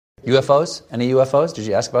UFOs? Any UFOs? Did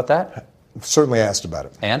you ask about that? Certainly asked about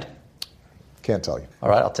it. And? Can't tell you. All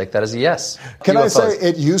right, I'll take that as a yes. Can UFOs. I say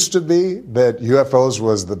it used to be that UFOs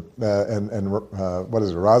was the what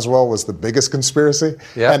is it? Roswell was the biggest conspiracy,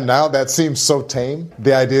 and now that seems so tame.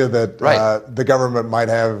 The idea that the government might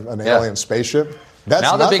have an alien spaceship. That's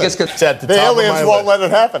now the biggest. The aliens won't let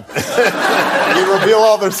it happen. You reveal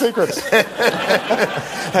all their secrets.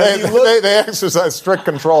 They exercise strict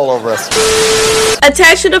control over us.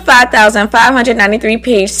 Attached to the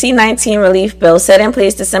 5,593-page C-19 relief bill set in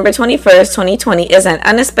place December 21st, 2020 is an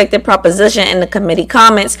unexpected proposition in the committee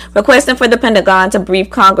comments requesting for the Pentagon to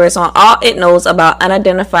brief Congress on all it knows about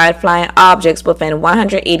unidentified flying objects within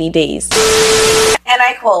 180 days. And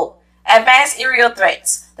I quote, "Advanced aerial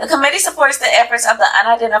threats. The committee supports the efforts of the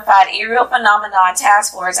Unidentified Aerial Phenomenon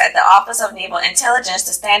Task Force at the Office of Naval Intelligence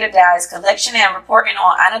to standardize collection and reporting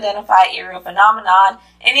on unidentified aerial phenomenon,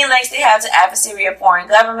 any links they have to adversary of foreign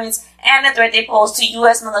governments, and the threat they pose to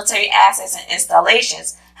U.S. military assets and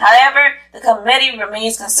installations. However, the committee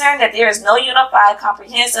remains concerned that there is no unified,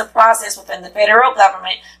 comprehensive process within the federal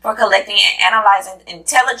government for collecting and analyzing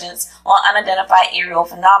intelligence on unidentified aerial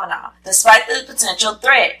phenomena. Despite the potential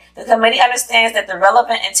threat, the committee understands that the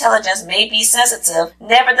relevant intelligence may be sensitive.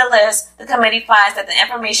 Nevertheless, the committee finds that the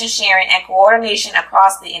information sharing and coordination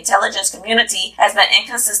across the intelligence community has been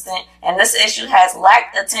inconsistent, and this issue has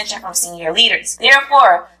lacked attention from senior leaders.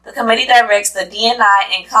 Therefore, the committee directs the DNI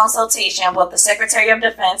in consultation with the Secretary of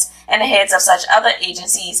Defense and the heads of such other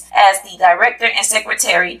agencies as the Director and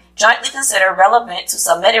Secretary jointly consider relevant to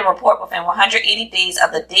submit a report within 180 days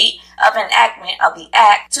of the date of enactment of the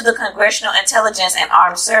Act to the Congressional Intelligence and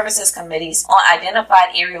Armed Services Committees on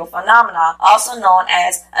Identified Aerial Phenomena, also known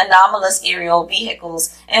as anomalous aerial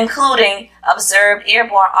vehicles, including observed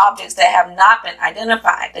airborne objects that have not been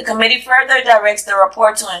identified. The committee further directs the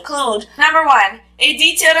report to include, number 1, a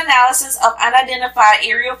detailed analysis of unidentified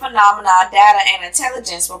aerial phenomena, data, and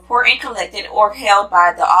intelligence reporting collected or held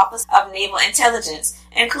by the Office of Naval Intelligence,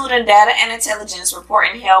 including data and intelligence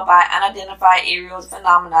reporting held by Unidentified Aerial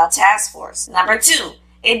Phenomena Task Force. Number 2,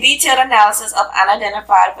 a detailed analysis of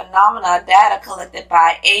unidentified phenomena data collected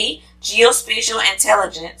by A. Geospatial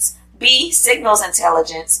Intelligence, B. Signals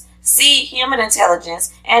Intelligence, C. Human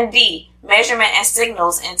Intelligence, and D. Measurement and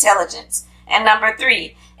Signals Intelligence. And number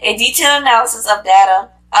 3, a detailed analysis of data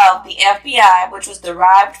of the FBI, which was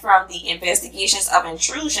derived from the investigations of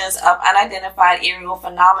intrusions of unidentified aerial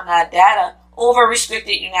phenomena data over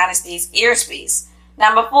restricted United States airspace.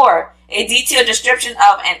 Number 4, a detailed description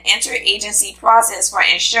of an interagency process for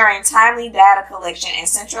ensuring timely data collection and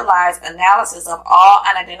centralized analysis of all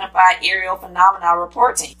unidentified aerial phenomena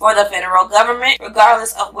reporting for the federal government,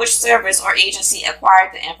 regardless of which service or agency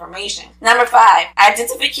acquired the information. Number 5,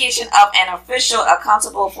 identification of an official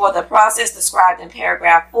accountable for the process described in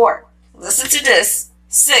paragraph 4. Listen to this.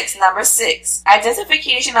 Number 6,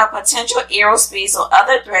 identification of potential aerospace or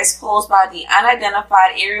other threats posed by the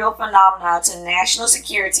unidentified aerial phenomena to national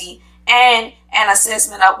security and an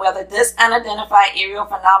assessment of whether this unidentified aerial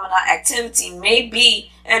phenomena activity may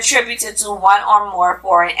be attributed to one or more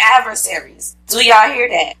foreign adversaries. Do y'all hear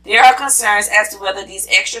that? There are concerns as to whether these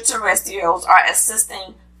extraterrestrials are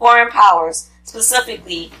assisting foreign powers,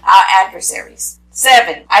 specifically our adversaries.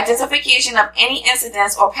 7, identification of any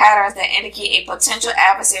incidents or patterns that indicate a potential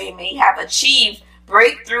adversary may have achieved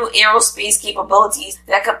breakthrough aerospace capabilities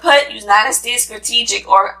that could put United States strategic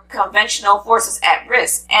or conventional forces at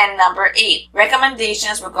risk. And number 8,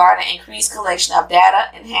 recommendations regarding increased collection of data,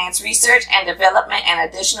 enhanced research and development, and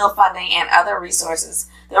additional funding and other resources.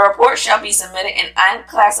 The report shall be submitted in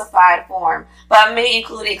unclassified form, but may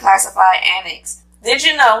include a classified annex. Did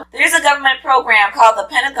you know there's a government program called the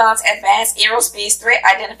Pentagon's Advanced Aerospace Threat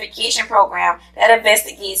Identification Program that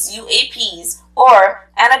investigates UAPs, or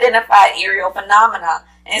unidentified aerial phenomena?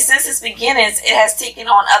 And since its beginnings, it has taken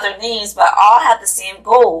on other names, but all have the same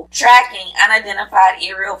goal: tracking unidentified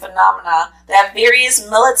aerial phenomena that various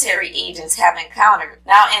military agents have encountered.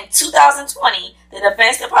 Now, in 2020, the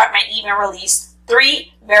Defense Department even released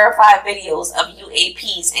 3 verified videos of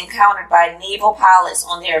UAPs encountered by naval pilots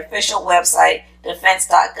on their official website,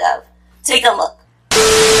 defense.gov. Take a look.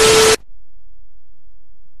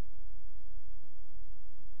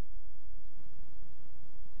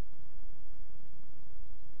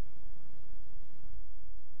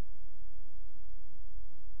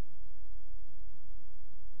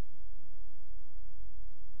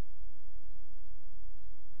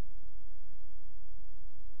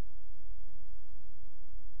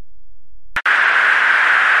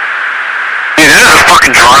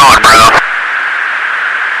 Fucking drone, bro.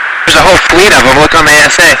 There's a whole fleet of them. Look on the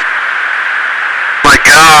ASA. My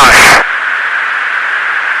gosh.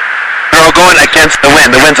 going against the wind.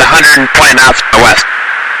 The wind's 120 knots from the west.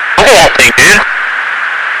 Look at that thing, dude.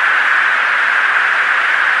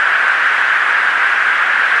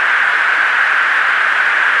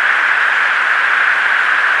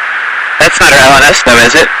 That's not our LNS though,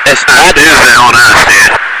 is it? It's not. That is an LNS,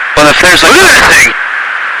 dude. Well, if there's like... Look at that thing!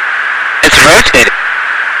 It's rotating.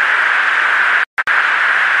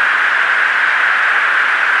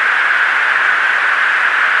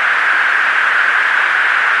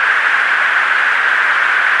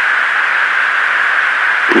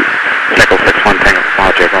 Nickel 6-1 Tango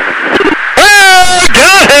Roger, over. Oh,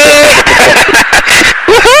 got it!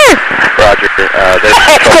 Woohoo! Roger, there's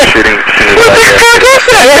troubleshooting.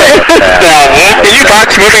 Did you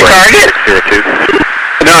box moving target?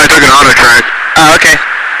 No, I took an auto track. Oh, okay.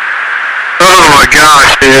 Oh my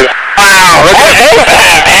gosh, dude. Wow, look at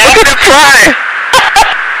it fly!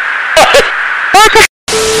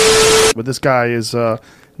 But this guy is a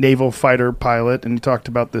naval fighter pilot, and he talked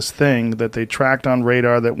about this thing that they tracked on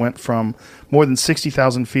radar that went from more than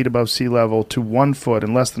 60,000 feet above sea level to 1 foot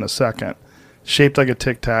in less than a second. Shaped like a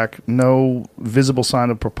tic-tac, no visible sign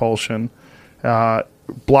of propulsion,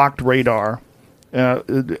 blocked radar,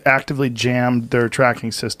 actively jammed their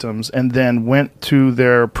tracking systems, and then went to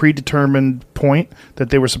their predetermined point that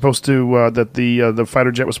they were supposed to, that the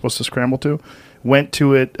fighter jet was supposed to scramble to, went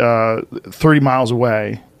to it 30 miles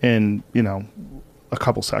away in, a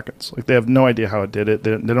couple seconds. Like, they have no idea how it did it.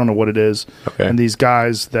 They don't know what it is. Okay. And these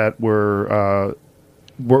guys that were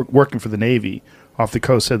working for the Navy off the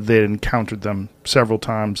coast said they had encountered them several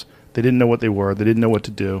times. They didn't know what they were. They didn't know what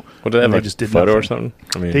to do. What, do they have, just did photo nothing. or something?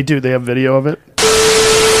 I mean, They do. They have video of it.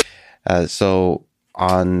 So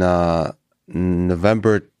on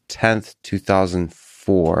November 10th,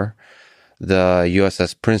 2004, the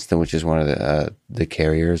USS Princeton, which is one of the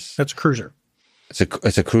carriers. That's a cruiser. It's a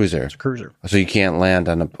cruiser. It's a cruiser. So you can't land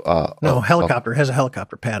on a... No, helicopter. It has a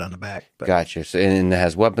helicopter pad on the back. But gotcha. So, and it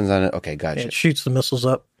has weapons on it? Okay, gotcha. it shoots the missiles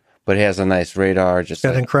up. But it has a nice radar. It's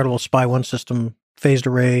got an incredible Spy 1 system, phased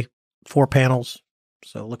array, 4 panels.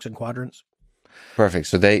 So it looks in quadrants. Perfect.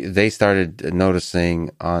 So they started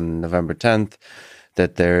noticing on November 10th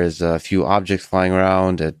that there's a few objects flying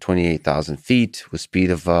around at 28,000 feet with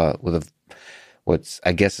speed of what's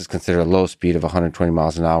I guess is considered a low speed of 120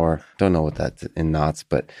 miles an hour. Don't know what that's in knots,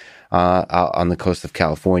 but out on the coast of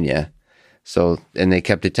California. So, and they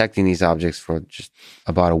kept detecting these objects for just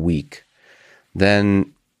about a week.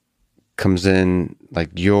 Then comes in like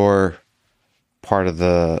your part of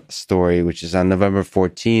the story, which is on November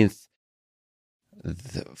 14th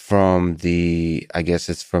from the, I guess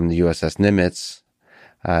it's from the USS Nimitz.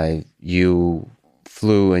 You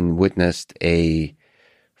flew and witnessed a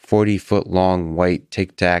 40-foot long white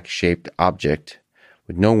tic-tac shaped object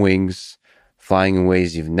with no wings, flying in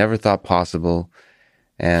ways you've never thought possible.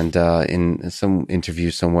 And in some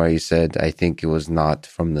interview somewhere, you said, I think it was not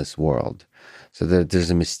from this world. So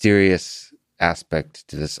there's a mysterious aspect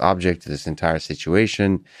to this object, to this entire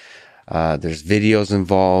situation. There's videos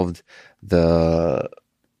involved. The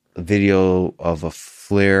video of a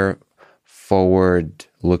flare forward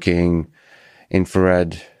looking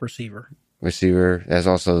infrared receiver. There's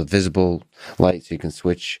also visible light, so you can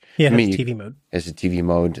switch. Yeah, it's TV mode. It's a TV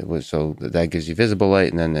mode, so that gives you visible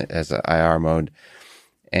light, and then it has an IR mode.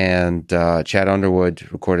 And Chad Underwood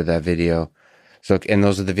recorded that video. So, and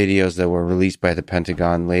those are the videos that were released by the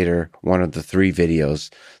Pentagon later. One of the 3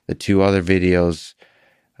 videos. The 2 other videos,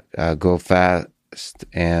 Go Fast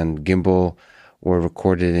and Gimbal, were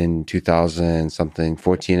recorded in 2000-something,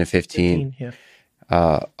 14 and 15.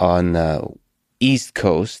 On the East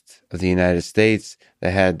Coast of the United States that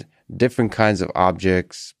had different kinds of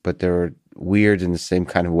objects, but they were weird in the same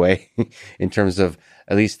kind of way in terms of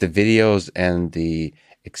at least the videos and the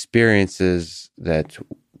experiences that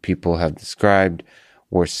people have described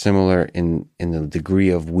were similar in the degree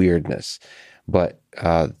of weirdness. But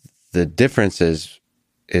the difference is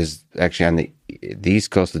actually on the East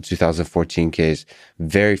Coast of the 2014 case,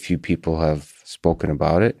 very few people have spoken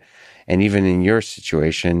about it. And even in your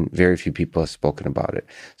situation, very few people have spoken about it.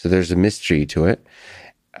 So there's a mystery to it.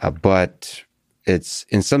 But it's,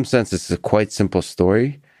 in some sense, it's a quite simple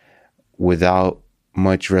story without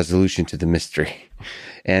much resolution to the mystery.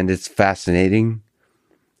 And it's fascinating.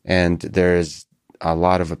 And there's a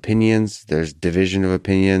lot of opinions. There's division of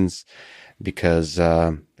opinions because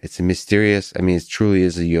it's a mysterious, I mean, it truly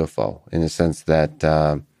is a UFO in the sense that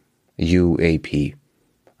UAP,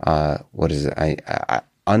 what is it?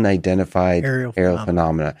 unidentified aerial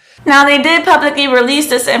phenomena. Now, they did publicly release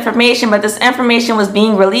this information, but this information was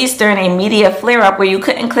being released during a media flare-up where you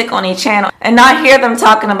couldn't click on a channel and not hear them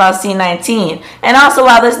talking about C-19. And also,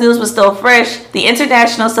 while this news was still fresh, the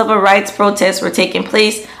international civil rights protests were taking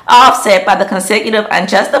place, offset by the consecutive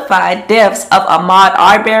unjustified deaths of Ahmaud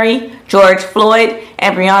Arbery, George Floyd,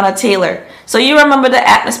 and Breonna Taylor. So you remember the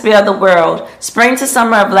atmosphere of the world, spring to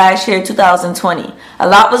summer of last year, 2020. A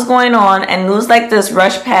lot was going on, and news like this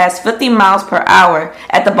rushed past 50 miles per hour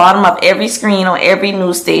at the bottom of every screen on every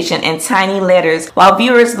news station in tiny letters, while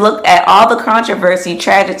viewers looked at all the controversy,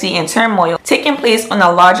 tragedy, and turmoil taking place on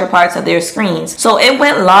the larger parts of their screens. So it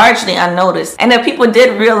went largely unnoticed, and if people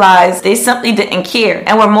did realize, they simply didn't care,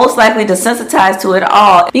 and were most likely desensitized to it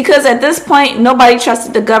all, because at this point, nobody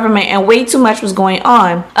trusted the government and way too much was going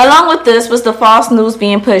on. Along with this was the false news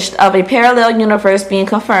being pushed of a parallel universe being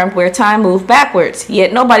confirmed where time moved backwards,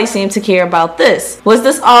 yet nobody seemed to care about this. Was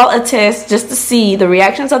this all a test just to see the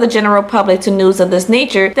reactions of the general public to news of this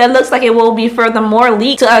nature that looks like it will be furthermore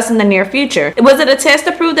leaked to us in the near future? Was it a test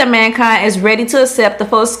to prove that mankind is ready to accept the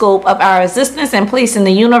full scope of our existence and place in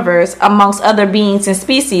the universe amongst other beings and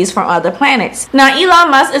species from other planets? Now, Elon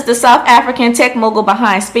Musk is the South African tech mogul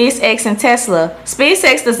behind SpaceX and Tesla.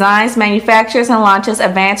 SpaceX designs, manufactures, and launches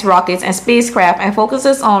advanced rockets and spacecraft and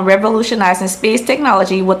focuses on revolutionizing space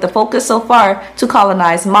technology with the focus so far to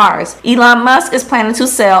colonize Mars. Elon Musk is planning to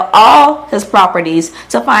sell all his properties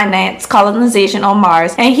to finance colonization on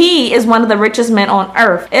Mars, and he is one of the richest men on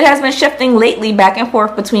Earth. It has been shifting lately back and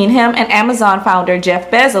forth between him and Amazon founder Jeff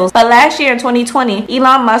Bezos, but last year in 2020,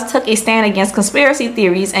 Elon Musk took a stand against conspiracy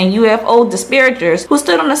theories and UFO disparagers who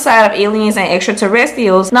stood on the side of aliens and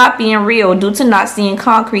extraterrestrials not being real due to not seeing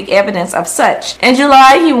concrete evidence of such. In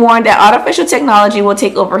July, he warned that artificial technology will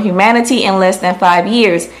take over humanity in less than 5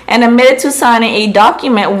 years, and admitted to signing a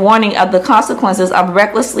document warning of the consequences of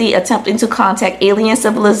recklessly attempting to contact alien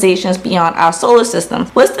civilizations beyond our solar system.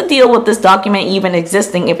 What's the deal with this document even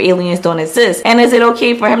existing if aliens don't exist? And is it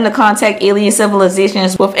okay for him to contact alien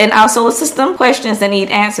civilizations within our solar system? Questions that need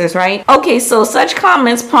answers, right? Okay, so such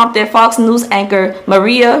comments prompted Fox News anchor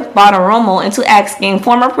Maria Bartiromo into asking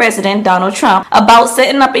former President Donald Trump about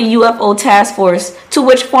setting up a UFO task force, to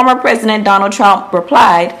which former President Donald Trump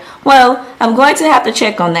replied, "Well, I'm going to have to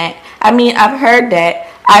check on that. I mean, I've heard that.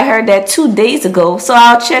 I heard that 2 days ago, so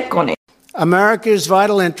I'll check on it." America's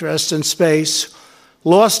vital interests in space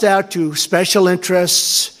lost out to special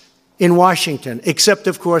interests in Washington, except,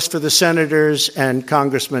 of course, for the senators and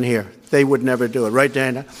congressmen here. They would never do it. Right,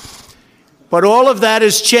 Dana? But all of that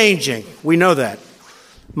is changing. We know that.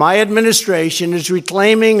 My administration is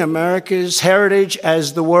reclaiming America's heritage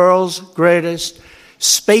as the world's greatest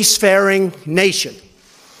spacefaring nation.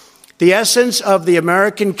 The essence of the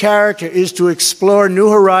American character is to explore new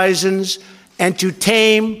horizons and to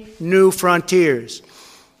tame new frontiers.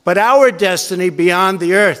 But our destiny beyond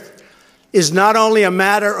the Earth is not only a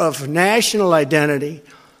matter of national identity,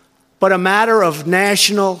 but a matter of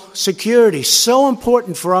national security. So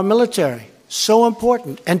important for our military, so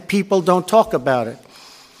important, and people don't talk about it.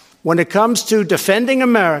 When it comes to defending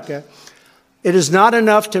America, it is not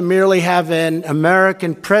enough to merely have an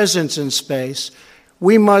American presence in space.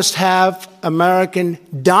 We must have American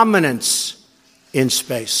dominance in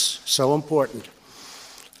space. So important.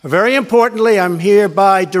 Very importantly, I'm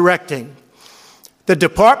hereby directing the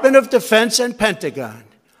Department of Defense and Pentagon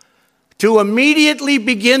to immediately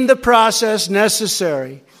begin the process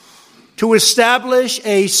necessary to establish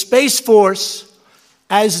a Space Force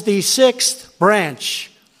as the sixth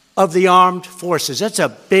branch of the armed forces. That's a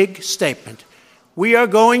big statement. We are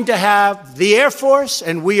going to have the Air Force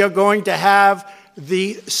and we are going to have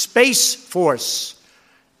the Space Force,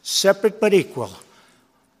 separate but equal.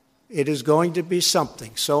 It is going to be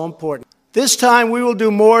something so important. This time we will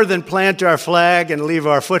do more than plant our flag and leave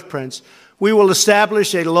our footprints. We will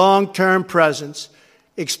establish a long-term presence,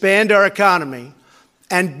 expand our economy,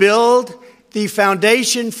 and build the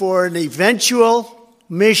foundation for an eventual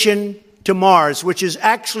mission to Mars, which is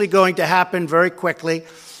actually going to happen very quickly.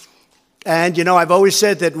 And, you know, I've always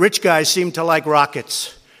said that rich guys seem to like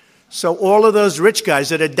rockets. So all of those rich guys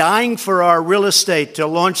that are dying for our real estate to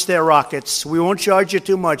launch their rockets, we won't charge you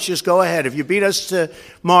too much. Just go ahead. If you beat us to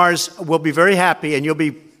Mars, we'll be very happy and you'll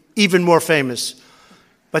be even more famous.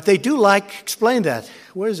 But they do like, explain that.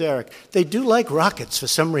 Where's Eric? They do like rockets for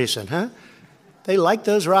some reason, huh? They like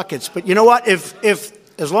those rockets. But you know what? If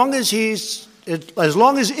as long as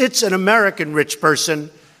it's an American rich person,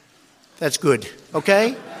 that's good,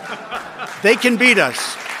 okay? They can beat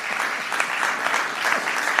us.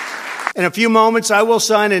 In a few moments, I will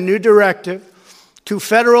sign a new directive to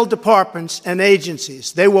federal departments and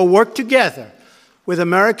agencies. They will work together with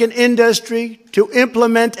American industry to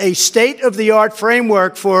implement a state-of-the-art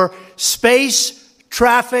framework for space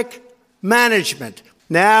traffic management.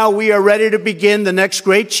 Now we are ready to begin the next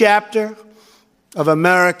great chapter of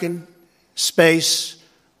American space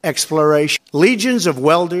exploration. Legions of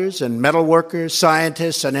welders and metalworkers,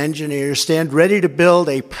 scientists and engineers stand ready to build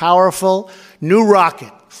a powerful new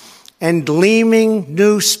rocket and gleaming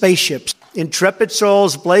new spaceships, intrepid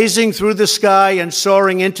souls blazing through the sky and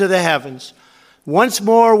soaring into the heavens. Once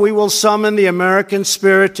more, we will summon the American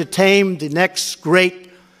spirit to tame the next great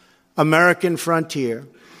American frontier.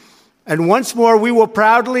 And once more, we will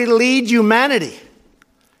proudly lead humanity.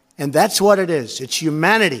 And that's what it is. It's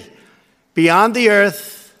humanity beyond the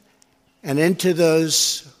earth and into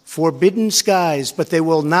those forbidden skies, but they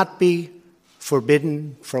will not be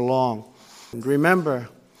forbidden for long. And remember,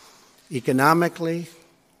 economically,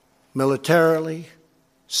 militarily,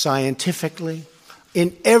 scientifically,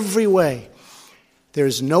 in every way,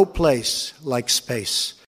 there's no place like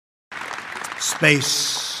space.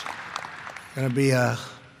 Space. Going to be a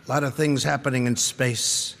lot of things happening in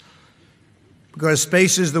space. Because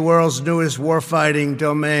space is the world's newest warfighting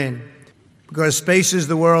domain. Because space is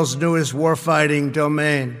the world's newest warfighting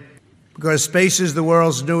domain. Because space is the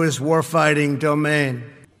world's newest warfighting domain.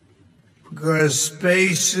 Because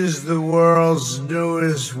space is the world's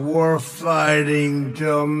newest warfighting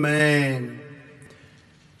domain.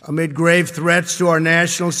 Amid grave threats to our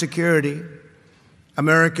national security,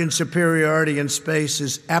 American superiority in space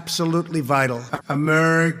is absolutely vital.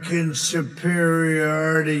 American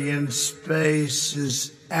superiority in space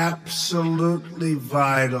is absolutely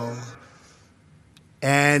vital.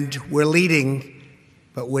 And we're leading,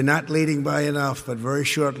 but we're not leading by enough, but very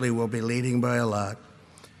shortly we'll be leading by a lot.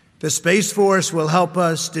 The Space Force will help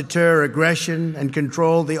us deter aggression and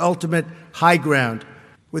control the ultimate high ground.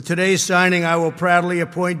 With today's signing, I will proudly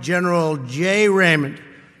appoint General Jay Raymond,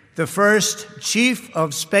 the first Chief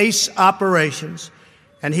of Space Operations,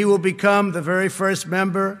 and he will become the very first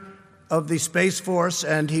member of the Space Force,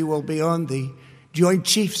 and he will be on the Joint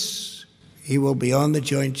Chiefs. He will be on the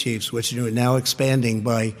Joint Chiefs, which are now expanding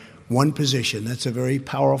by one position. That's a very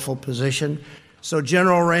powerful position. So,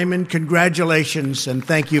 General Raymond, congratulations, and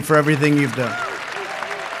thank you for everything you've done.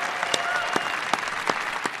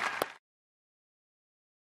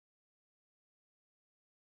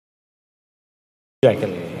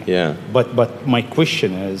 Exactly. Yeah. But my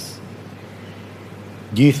question is,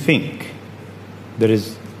 do you think there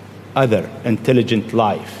is other intelligent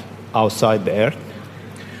life outside the Earth?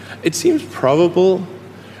 It seems probable,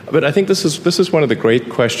 but I think this is one of the great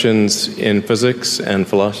questions in physics and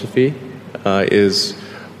philosophy, is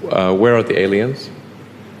where are the aliens?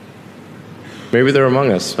 Maybe they're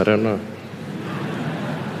among us, I don't know.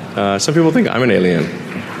 Some people think I'm an alien.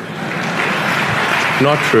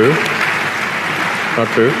 Not true. Not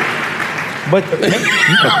true. But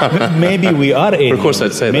maybe we are alien. Of course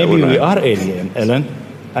I'd say maybe that, wouldn't we I? are alien, Ellen.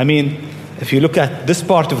 I mean, if you look at this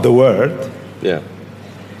part of the world, Yeah.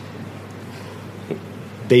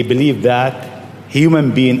 they believe that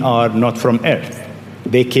human beings are not from Earth.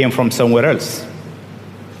 They came from somewhere else.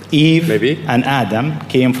 Eve and Adam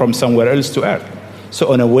came from somewhere else to Earth.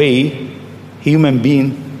 So in a way, human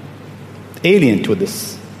being alien to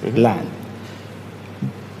this land.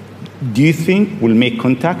 Do you think we'll make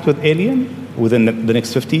contact with alien within the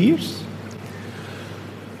next 50 years?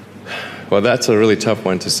 Well, that's a really tough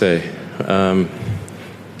one to say. I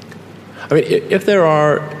mean, if there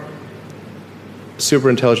are super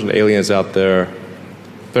intelligent aliens out there,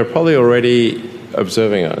 they're probably already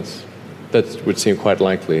observing us. That would seem quite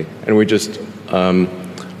likely, and we just are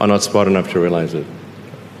not smart enough to realize it.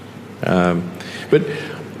 But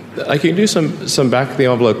I can do some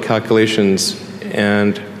back-of-the-envelope calculations,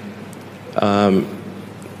 and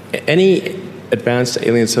any advanced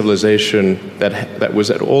alien civilization that was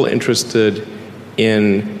at all interested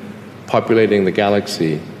in populating the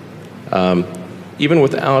galaxy, even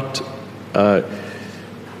without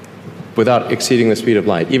exceeding the speed of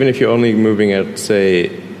light, even if you're only moving at, say,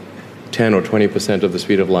 10 or 20% of the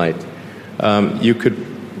speed of light, you could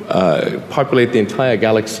populate the entire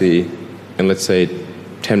galaxy in, let's say,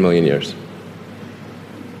 10 million years.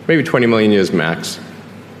 Maybe 20 million years max.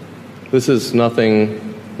 This is nothing,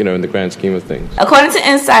 in the grand scheme of things. According to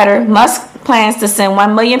Insider, Musk plans to send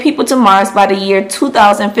 1 million people to Mars by the year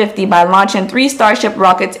 2050 by launching 3 Starship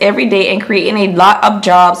rockets every day and creating a lot of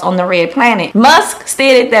jobs on the red planet. Musk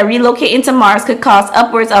stated that relocating to Mars could cost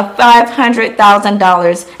upwards of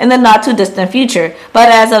 $500,000 in the not too distant future. But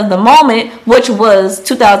as of the moment, which was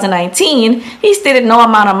 2019, he stated no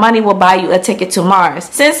amount of money will buy you a ticket to Mars.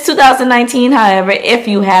 Since 2019, however, if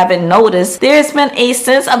you haven't noticed, there's been a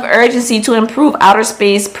sense of urgency to improve outer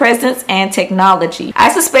space presence and technology.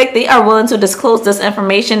 I suspect they are willing to disclose this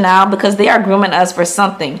information now because they are grooming us for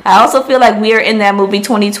something. I also feel like we are in that movie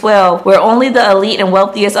 2012 where only the elite and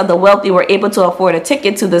wealthiest of the wealthy were able to afford a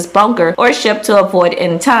ticket to this bunker or ship to avoid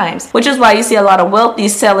end times, which is why you see a lot of wealthy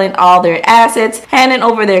selling all their assets, handing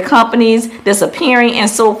over their companies, disappearing, and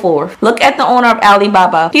so forth. Look at the owner of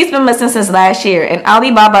Alibaba. He's been missing since last year, and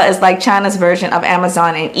Alibaba is like China's version of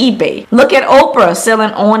Amazon and eBay. Look at Oprah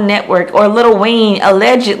selling OWN Network, or Lil Wayne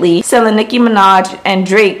allegedly selling Nicki Minaj and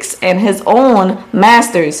Drake's and his own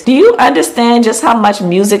masters. Do you understand just how much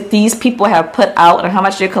music these people have put out and how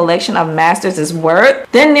much their collection of masters is worth?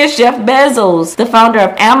 Then there's Jeff Bezos, the founder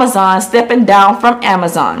of Amazon, stepping down from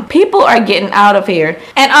Amazon. People are getting out of here.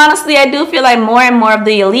 And honestly, I do feel like more and more of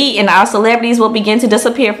the elite and our celebrities will begin to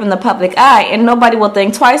disappear from the public eye, and nobody will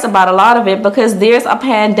think twice about a lot of it because there's a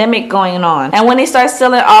pandemic going on. And when they start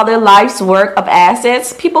selling all their life's work of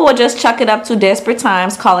assets, people will just chuck it up to desperate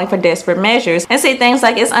times, calling for desperate measures, and say things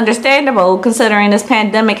like it's understandable considering this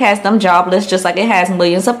pandemic has them jobless just like it has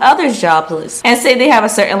millions of others jobless, and say they have a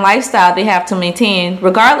certain lifestyle they have to maintain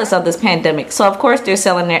regardless of this pandemic. So of course they're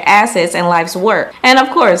selling their assets and life's work. And of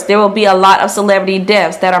course there will be a lot of celebrity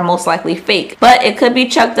deaths that are most likely fake, but it could be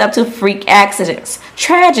chucked up to freak accidents,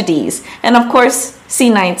 tragedies, and of course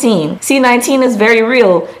C-19. C-19 is very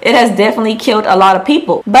real. It has definitely killed a lot of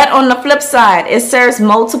people. But on the flip side, it serves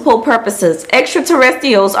multiple purposes.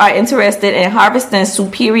 Extraterrestrials are interested in harvesting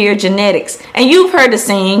superior genetics. And you've heard the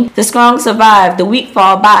saying, the strong survive, the weak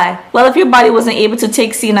fall by. Well, if your body wasn't able to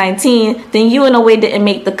take C-19, then you in a way didn't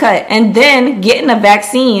make the cut. And then getting a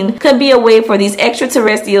vaccine could be a way for these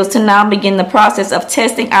extraterrestrials to now begin the process of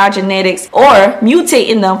testing our genetics or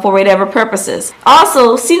mutating them for whatever purposes.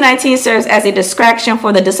 Also, C-19 serves as a distraction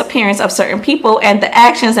for the disappearance of certain people and the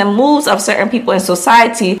actions and moves of certain people in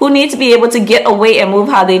society who need to be able to get away and move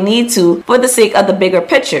how they need to for the sake of the bigger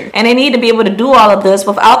picture. And they need to be able to do all of this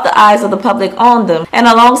without the eyes of the public on them. And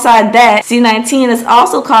alongside that, C-19 is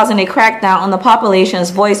also causing a crackdown on the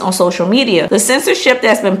population's voice on social media. The censorship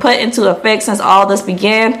that's been put into effect since all this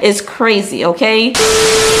began is crazy, okay?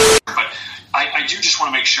 But I do just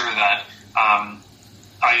want to make sure that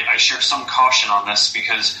I share some caution on this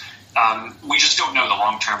because we just don't know the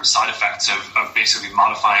long-term side effects of basically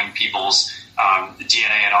modifying people's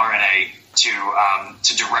DNA and RNA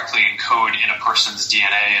to directly encode in a person's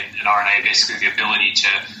DNA and RNA, basically the ability to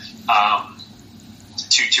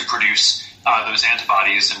produce those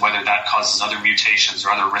antibodies, and whether that causes other mutations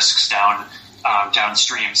or other risks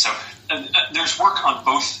downstream. So there's work on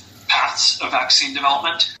both paths of vaccine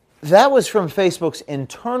development. That was from Facebook's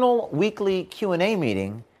internal weekly Q&A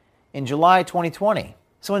meeting in July 2020.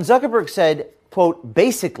 So when Zuckerberg said, quote,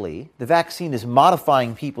 basically, the vaccine is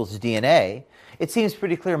modifying people's DNA, it seems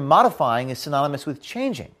pretty clear modifying is synonymous with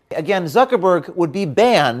changing. Again, Zuckerberg would be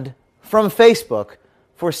banned from Facebook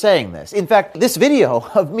for saying this. In fact, this video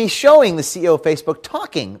of me showing the CEO of Facebook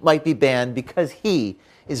talking might be banned because he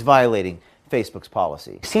is violating Facebook's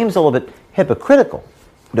policy. Seems a little bit hypocritical,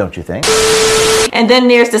 don't you think? And then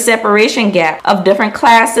there's the separation gap of different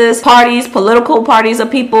classes, parties, political parties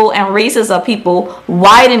of people, and races of people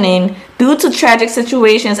widening due to tragic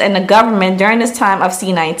situations in the government during this time of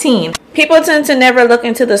C-19. People tend to never look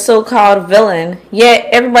into the so-called villain, yet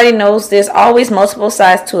everybody knows there's always multiple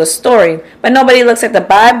sides to a story, but nobody looks at the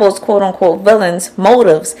Bible's quote-unquote villains'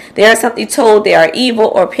 motives. They are simply told they are evil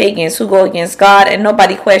or pagans who go against God, and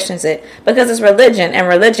nobody questions it, because it's religion, and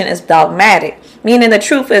religion is dogmatic, meaning the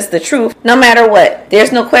truth is the truth, no matter what.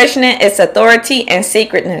 There's no questioning its authority and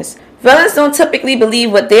sacredness. Villains don't typically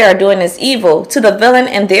believe what they are doing is evil. To the villain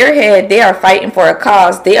in their head, they are fighting for a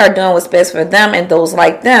cause. They are doing what's best for them and those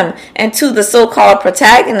like them. And to the so-called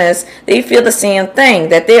protagonists, they feel the same thing,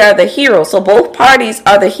 that they are the heroes. So both parties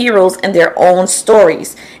are the heroes in their own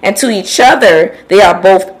stories. And to each other, they are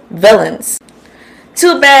both villains.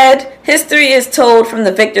 Too bad history is told from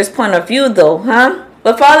the victor's point of view though, huh?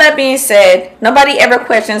 With all that being said, nobody ever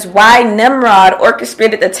questions why Nimrod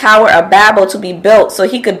orchestrated the Tower of Babel to be built so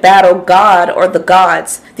he could battle God or the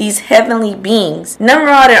gods, these heavenly beings.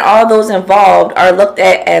 Nimrod and all those involved are looked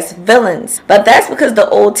at as villains, but that's because the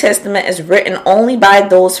Old Testament is written only by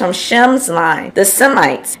those from Shem's line, the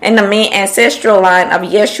Semites, and the main ancestral line of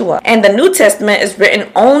Yeshua, and the New Testament is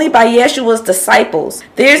written only by Yeshua's disciples.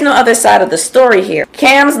 There's no other side of the story here.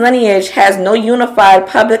 Cam's lineage has no unified,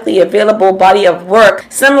 publicly available body of work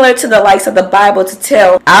similar to the likes of the Bible to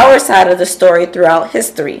tell our side of the story throughout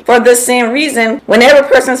history. For the same reason, whenever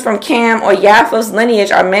persons from Cam or Japheth's lineage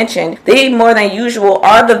are mentioned, they more than usual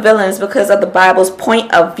are the villains because of the Bible's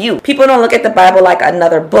point of view. People don't look at the Bible like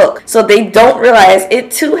another book, so they don't realize it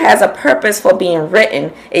too has a purpose for being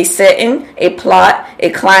written, a setting, a plot, a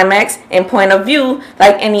climax, and point of view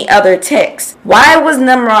like any other text. Why was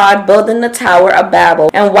Nimrod building the Tower of Babel,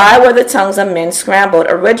 and why were the tongues of men scrambled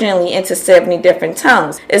originally into 70 different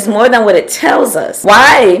tongues? Is more than what it tells us.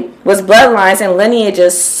 Why was bloodlines and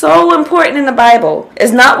lineages so important in the Bible?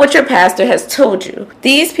 Is not what your pastor has told you.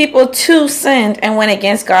 These people too sinned and went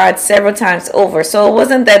against God several times over, so it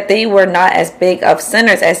wasn't that they were not as big of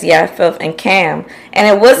sinners as Japheth and Cam, and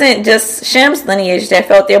it wasn't just Shem's lineage that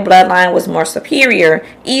felt their bloodline was more superior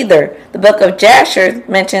either. The book of Jasher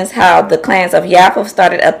mentions how the clans of Japheth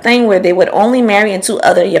started a thing where they would only marry into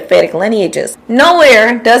other Japhetic lineages.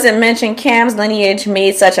 Nowhere does it mention Cam's lineage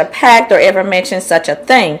made such a pact or ever mention such a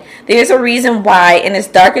thing. There's a reason why, and it's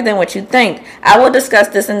darker than what you think. I will discuss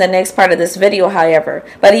this in the next part of this video, however.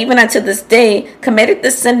 But even unto this day, Kemetic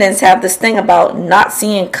descendants have this thing about not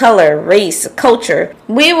seeing color, race, culture.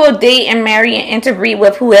 We will date and marry and interbreed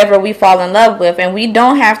with whoever we fall in love with, and we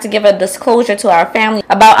don't have to give a disclosure to our family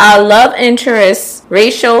about our love interests,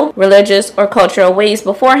 racial, religious, or cultural ways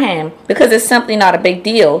beforehand, because it's simply not a big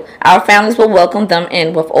deal. Our families will welcome them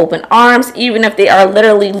in with open arms, even if they are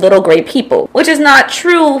literally little gray people, which is not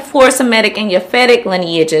true for Semitic and Japhetic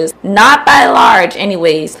lineages, not by large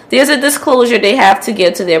anyways. There's a disclosure they have to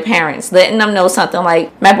give to their parents, letting them know something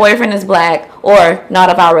like, my boyfriend is black, or not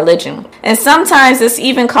of our religion. And sometimes this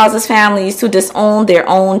even causes families to disown their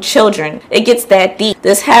own children. It gets that deep.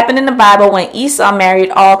 This happened in the Bible when Esau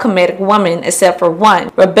married all Kemetic women except for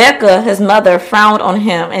one. Rebecca, his mother, frowned on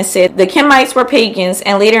him and said the Kemites were pagans,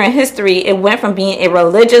 and later in history it went from being a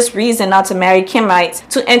religious reason not to marry Kemites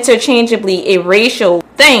to interchangeably a racial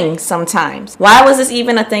thing sometimes. Why was this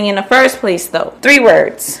even a thing in the first place though? 3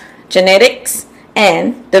 words: genetics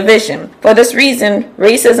and division. For this reason,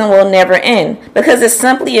 racism will never end, because it's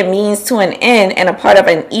simply a means to an end and a part of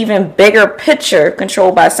an even bigger picture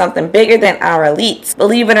controlled by something bigger than our elites.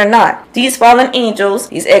 Believe it or not, these fallen angels,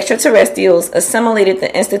 these extraterrestrials, assimilated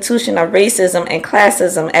the institution of racism and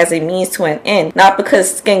classism as a means to an end, not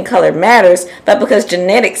because skin color matters, but because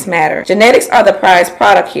genetics matter. Genetics are the prized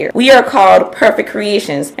product here. We are called perfect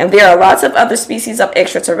creations, and there are lots of other species of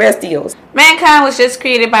extraterrestrials. Mankind was just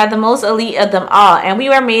created by the most elite of them all, and we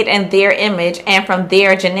were made in their image and from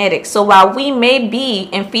their genetics. So while we may be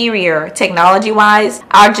inferior technology-wise,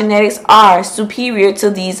 our genetics are superior to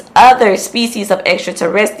these other species of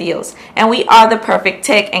extraterrestrials, and we are the perfect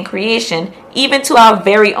tech and creation, even to our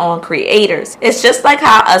very own creators. It's just like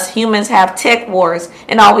how us humans have tech wars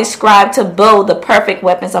and always strive to build the perfect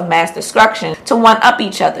weapons of mass destruction to one-up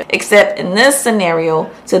each other. Except in this scenario,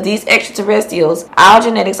 to these extraterrestrials, our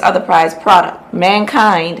genetics are the prized product.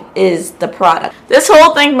 Mankind is the product. This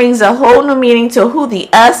whole thing brings a whole new meaning to who the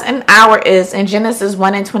us and our is in Genesis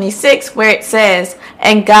 1:26, where it says,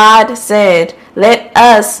 "And God said, let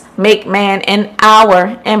us make man in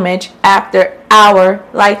our image after our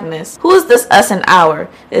likeness." Who is this us and our?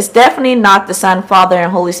 It's definitely not the Son, Father,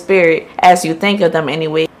 and Holy Spirit as you think of them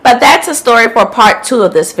anyway. But that's a story for part 2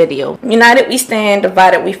 of this video. United we stand,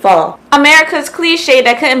 divided we fall. America's cliche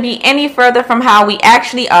that couldn't be any further from how we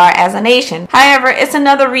actually are as a nation. However, it's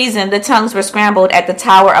another reason the tongues were scrambled at the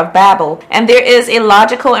Tower of Babel, and there is a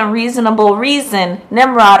logical and reasonable reason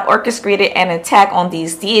Nimrod orchestrated an attack on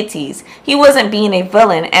these deities. He wasn't being a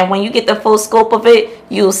villain, and when you get the full scope of it,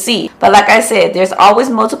 you'll see. But like I said, there's always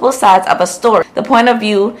multiple sides of a story, the point of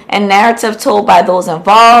view and narrative told by those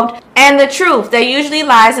involved, and the truth that usually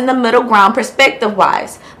lies in the middle ground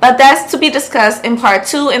perspective-wise. But that's to be discussed in part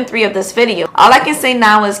 2 and 3 of this video. All I can say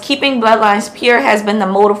now is keeping bloodlines pure has been the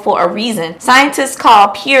motive for a reason. Scientists call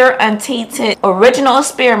pure, untainted, original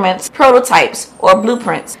experiments prototypes or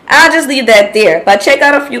blueprints. I'll just leave that there, but check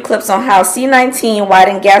out a few clips on how C-19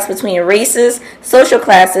 widened gaps between races, social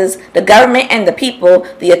classes, the government and the people,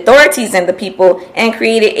 the authorities and the people, and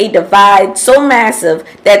created a divide so massive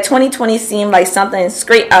that 2020 seemed like something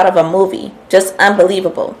straight out of a movie. Just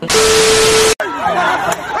unbelievable.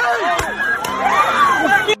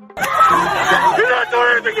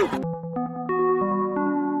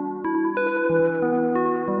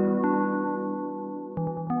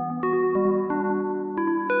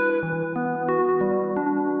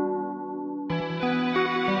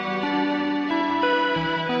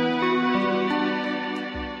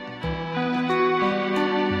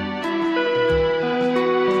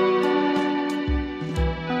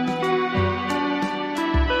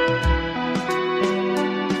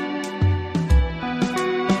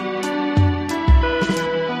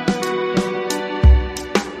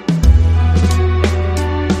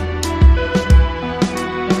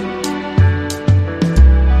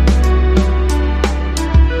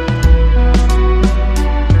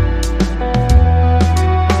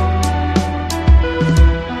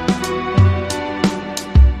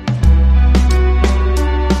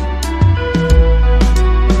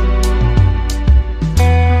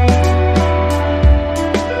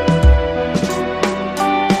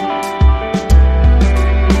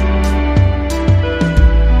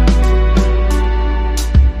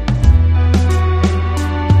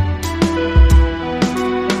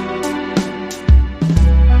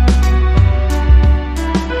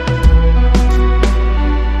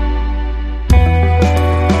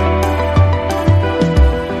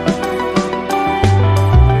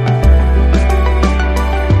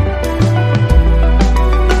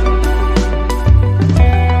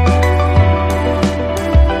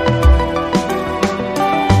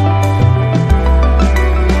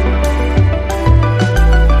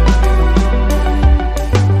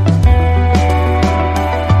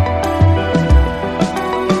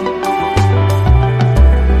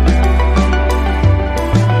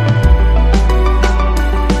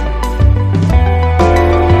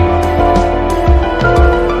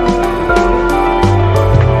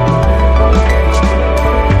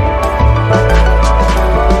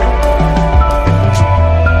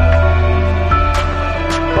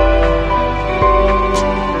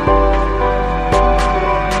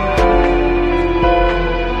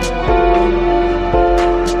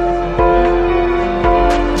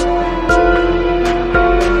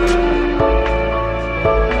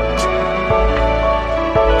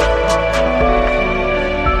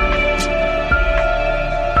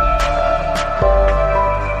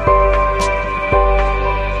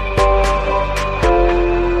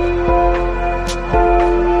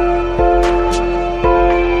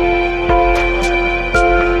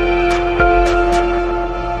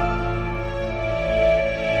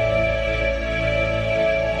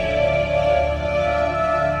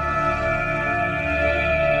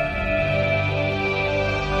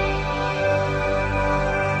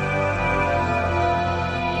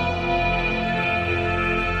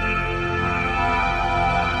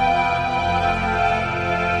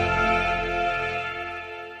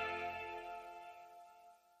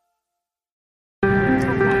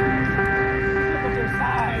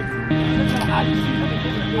 how you see them in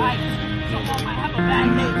different lights. Someone might have a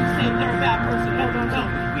bad day. You say they're a bad person. No.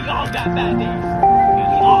 We all got bad days. We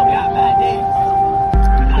all got bad days.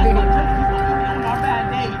 We gotta stop telling people to be on our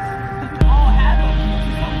bad days. Because we all have them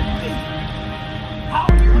to some degree. How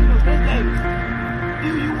are you on your good days?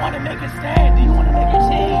 Do you want to make a stand? Do you want to make a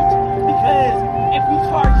change? Because if you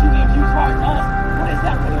charge you, if you charge us, what is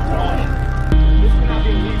that really doing? This cannot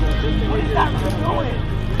be illegal. What is that really doing?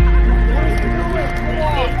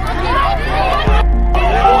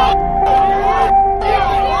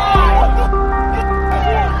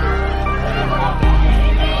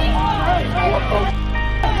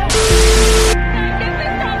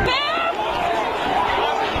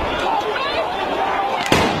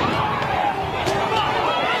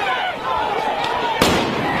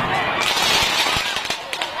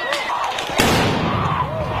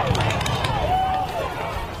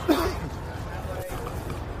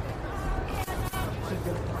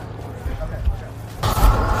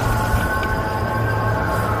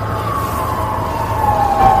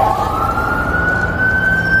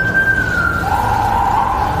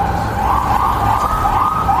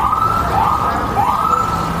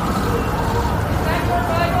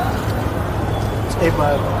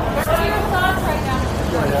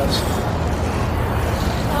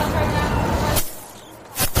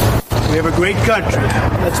 We have a great country.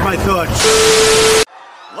 That's my thoughts.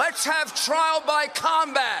 Let's have trial by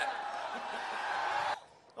combat.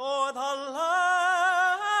 For the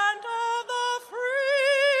land of the free.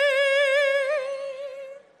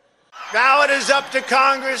 Now it is up to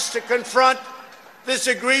Congress to confront this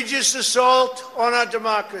egregious assault on our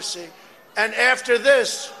democracy. And after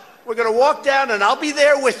this, we're going to walk down, and I'll be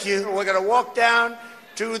there with you. We're going to walk down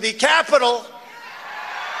to the Capitol,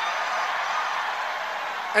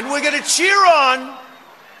 and we're going to cheer on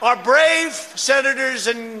our brave senators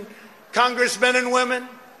and congressmen and women.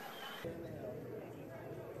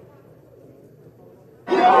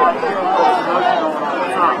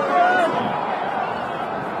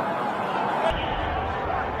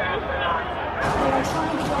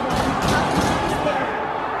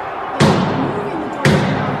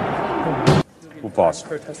 We'll pause.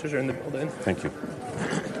 Protesters are in the building. Thank you.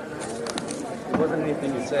 There wasn't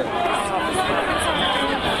anything you said.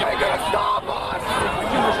 They're gonna stop us!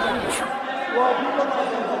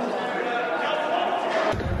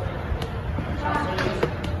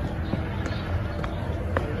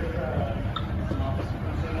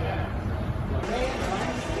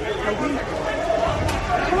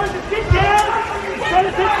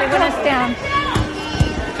 They're gonna stand.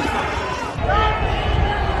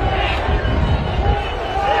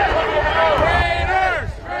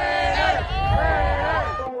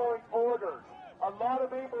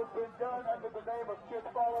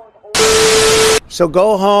 So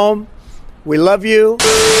go home. We love you.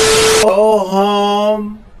 Go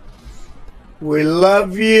home. We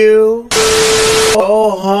love you.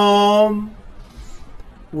 Go home.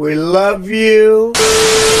 We love you.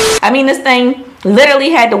 I mean, this thing literally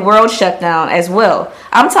had the world shut down as well.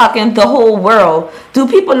 I'm talking the whole world. Do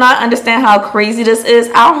people not understand how crazy this is?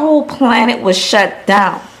 Our whole planet was shut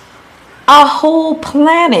down. Our whole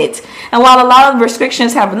planet. And while a lot of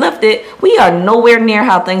restrictions have lifted, we are nowhere near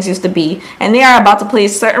how things used to be. And they are about to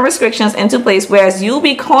place certain restrictions into place, whereas you'll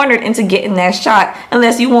be cornered into getting that shot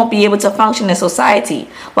unless you won't be able to function in society.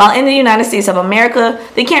 While in the United States of America,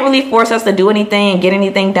 they can't really force us to do anything and get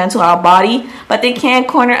anything done to our body, but they can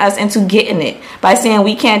corner us into getting it by saying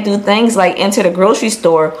we can't do things like enter the grocery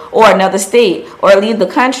store or another state or leave the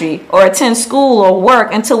country or attend school or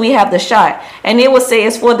work until we have the shot. And they will say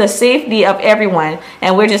it's for the safety of everyone,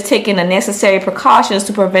 and we're just taking the necessary precautions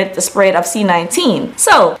to prevent the spread of C-19.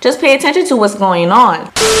 So just pay attention to what's going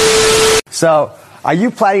on. So are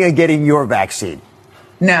you planning on getting your vaccine?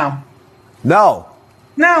 No. No.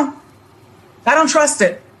 I don't trust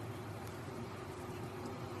it.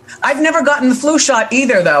 I've never gotten the flu shot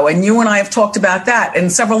either, though, and you and I have talked about that,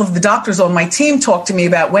 and several of the doctors on my team talked to me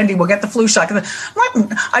about, Wendy, we'll get the flu shot.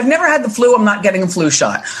 I've never had the flu. I'm not getting a flu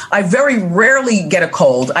shot. I very rarely get a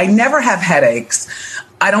cold. I never have headaches.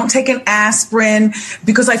 I don't take an aspirin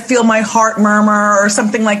because I feel my heart murmur or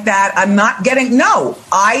something like that. I'm not getting, no,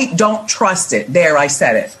 I don't trust it. There, I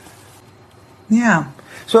said it. Yeah.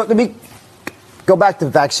 So let me go back to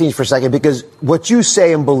vaccines for a second, because what you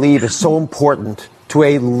say and believe is so important to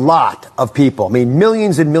a lot of people. I mean,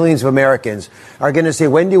 millions and millions of Americans are going to say,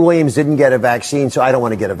 Wendy Williams didn't get a vaccine, so I don't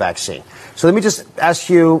want to get a vaccine. So let me just ask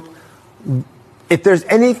you, if there's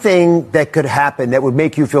anything that could happen that would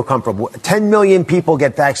make you feel comfortable. 10 million people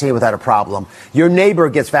get vaccinated without a problem. Your neighbor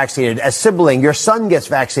gets vaccinated, a sibling, your son gets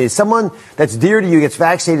vaccinated, someone that's dear to you gets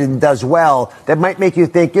vaccinated and does well, that might make you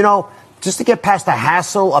think, you know, just to get past the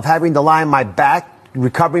hassle of having to lie on my back,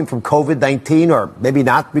 recovering from COVID-19, or maybe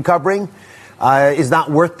not recovering, is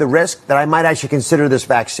not worth the risk, that I might actually consider this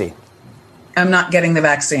vaccine? I'm not getting the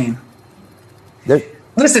vaccine.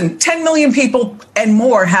 Listen, 10 million people and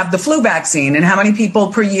more have the flu vaccine, and how many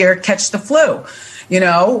people per year catch the flu? You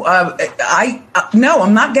know, no,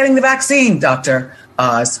 I'm not getting the vaccine, Dr.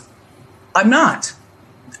 Oz. I'm not.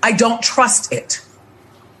 I don't trust it.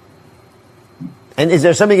 And is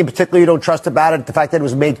there something in particular you don't trust about it? The fact that it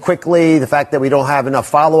was made quickly, the fact that we don't have enough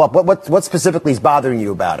follow-up? What specifically is bothering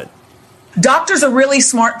you about it? Doctors are really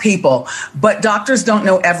smart people, but doctors don't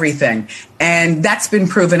know everything. And that's been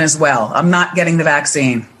proven as well. I'm not getting the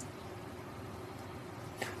vaccine.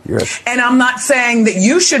 And I'm not saying that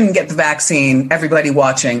you shouldn't get the vaccine, everybody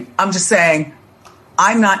watching. I'm just saying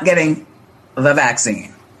I'm not getting the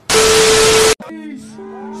vaccine.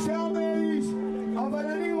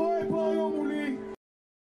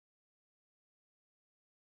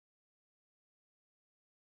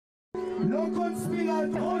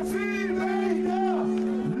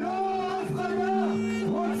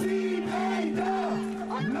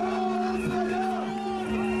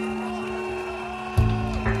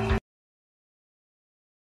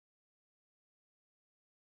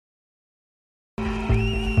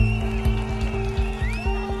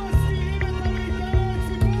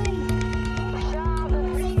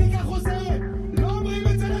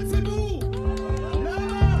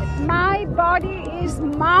 My body is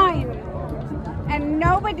mine, and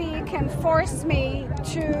nobody can force me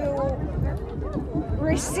to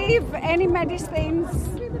receive any medicines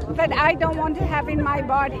that I don't want to have in my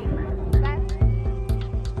body.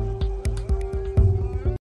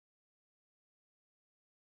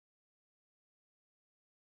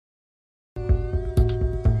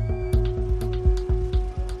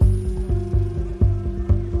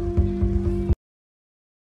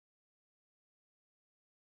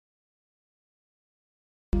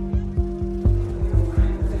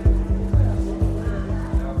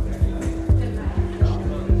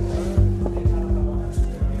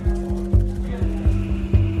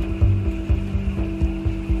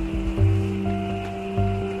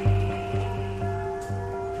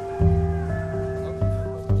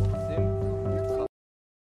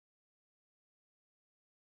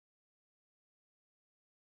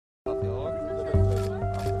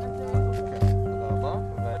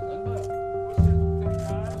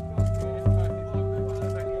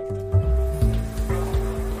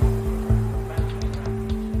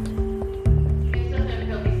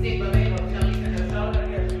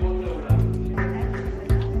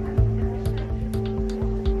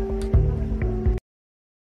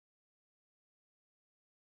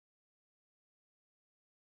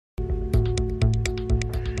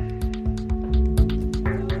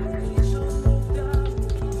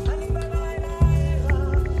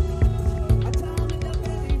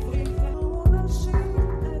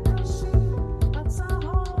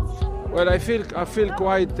 Well, I feel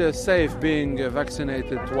quite safe being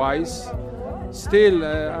vaccinated twice. Still,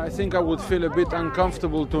 I think I would feel a bit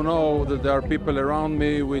uncomfortable to know that there are people around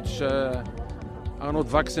me which are not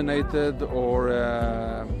vaccinated or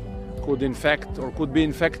could infect or could be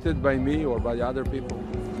infected by me or by other people.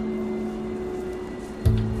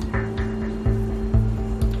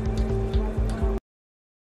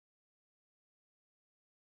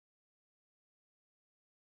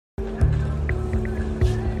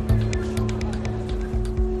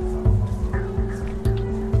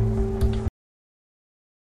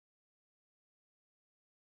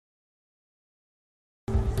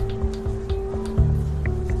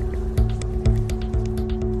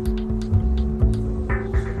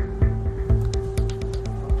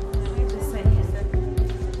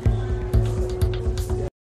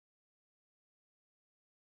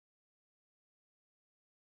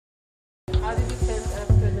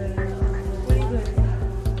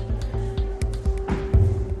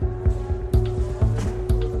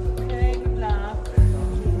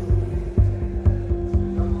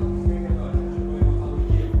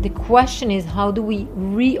 The question is, how do we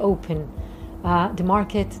reopen the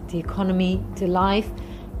market, the economy, the life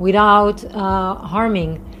without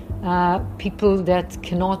harming people that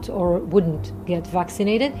cannot or wouldn't get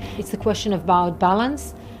vaccinated? It's a question about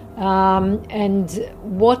balance. And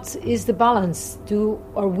what is the balance?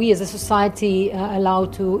 Are we as a society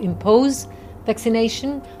allowed to impose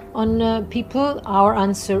vaccination, on people? Our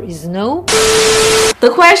answer is no.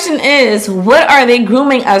 The question is, what are they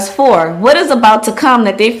grooming us for? What is about to come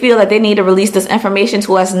that they feel that they need to release this information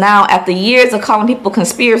to us now after years of calling people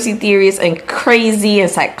conspiracy theorists and crazy and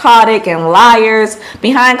psychotic and liars?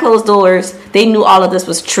 Behind closed doors, they knew all of this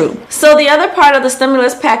was true. So the other part of the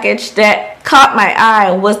stimulus package that caught my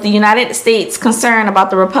eye was the United States' concern about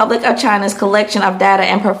the Republic of China's collection of data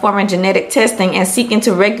and performing genetic testing and seeking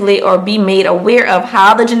to regulate or be made aware of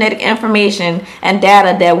how the genetic information and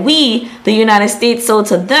data that we, the United States, sold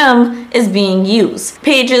to them is being used.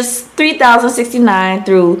 Pages 3069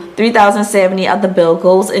 through 3070 of the bill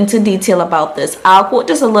goes into detail about this. I'll quote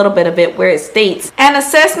just a little bit of it where it states, an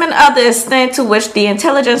assessment of the extent to which the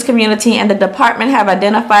intelligence community and the department have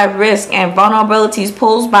identified risks and vulnerabilities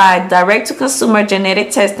posed by direct-to-consumer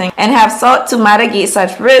genetic testing and have sought to mitigate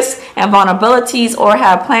such risks and vulnerabilities or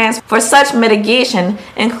have plans for such mitigation,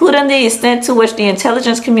 including the extent to which the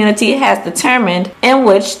intelligence community has determined in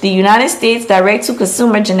which the United States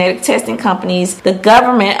direct-to-consumer genetic testing companies, the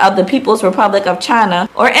government of the People's Republic of China,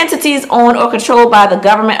 or entities owned or controlled by the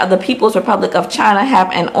government of the People's Republic of China have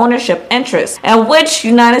an ownership interest, and which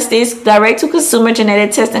United States direct-to-consumer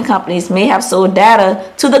genetic testing companies may have sold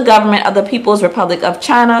data to the government of the People's Republic of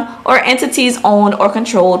China or entities owned or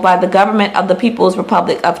controlled by the government of the People's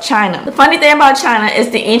Republic of China. The funny thing about China is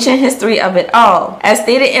the ancient history of it all. As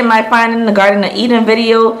stated in my Finding the Garden of Eden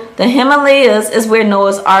video, the Himalayas is where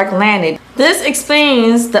Noah's Ark landed. This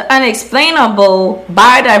explains the unexplainable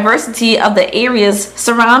biodiversity of the areas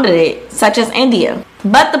surrounding it, such as India.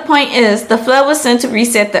 But the point is, the flood was sent to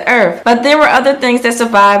reset the earth. But there were other things that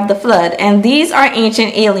survived the flood, and these are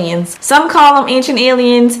ancient aliens. Some call them ancient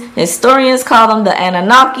aliens, historians call them the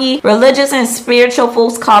Anunnaki, religious and spiritual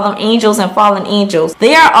folks call them angels and fallen angels.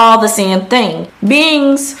 They are all the same thing,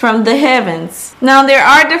 beings from the heavens. Now there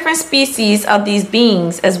are different species of these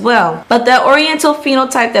beings as well, but the oriental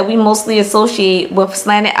phenotype that we mostly associate with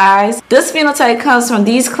slanted eyes, this phenotype comes from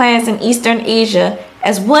these clans in Eastern Asia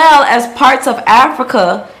as well as parts of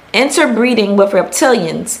Africa interbreeding with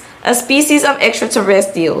reptilians, a species of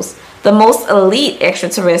extraterrestrials, the most elite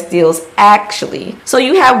extraterrestrials actually. So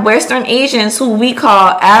you have Western Asians who we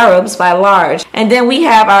call Arabs by large, and then we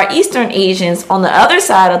have our Eastern Asians on the other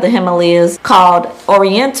side of the Himalayas called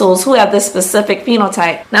Orientals who have this specific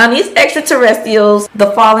phenotype. Now these extraterrestrials,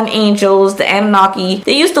 the fallen angels, the Anunnaki,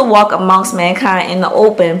 they used to walk amongst mankind in the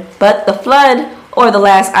open, but the flood or the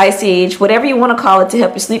last ice age, whatever you want to call it to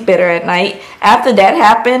help you sleep better at night, after that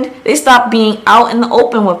happened, they stopped being out in the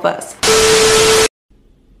open with us.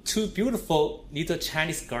 Two beautiful little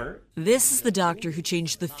Chinese girls. This is the doctor who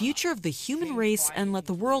changed the future of the human race and let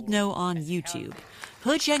the world know on YouTube. He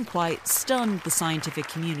Jiankui stunned the scientific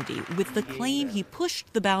community with the claim he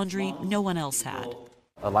pushed the boundary no one else had.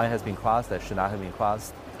 A line has been crossed that should not have been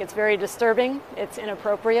crossed. It's very disturbing. It's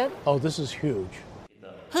inappropriate. Oh, this is huge.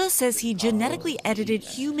 He says he genetically edited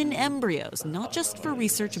human embryos, not just for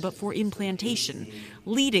research but for implantation,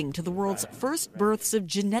 leading to the world's first births of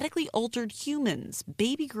genetically altered humans,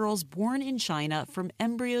 baby girls born in China from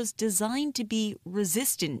embryos designed to be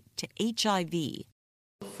resistant to HIV.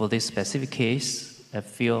 For this specific case, I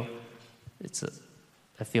feel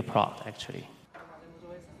proud, actually.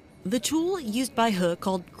 The tool used by He,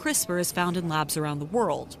 called CRISPR, is found in labs around the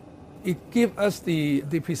world. It gives us the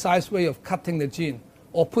precise way of cutting the gene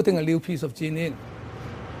or putting a new piece of gene in.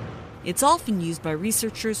 It's often used by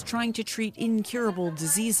researchers trying to treat incurable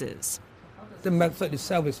diseases. The method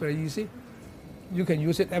itself is very easy. You can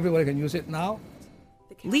use it, everybody can use it now.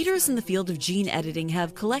 Leaders in the field of gene editing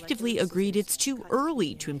have collectively agreed it's too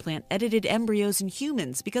early to implant edited embryos in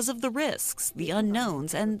humans because of the risks, the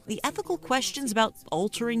unknowns, and the ethical questions about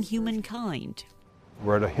altering humankind.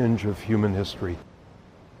 We're at a hinge of human history.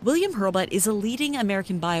 William Hurlbut is a leading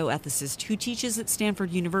American bioethicist who teaches at Stanford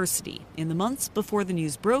University. In the months before the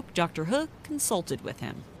news broke, Dr. He consulted with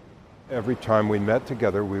him. Every time we met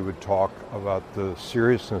together, we would talk about the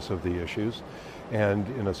seriousness of the issues and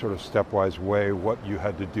in a sort of stepwise way what you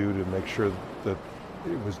had to do to make sure that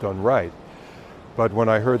it was done right. But when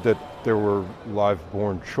I heard that there were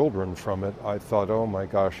live-born children from it, I thought, oh my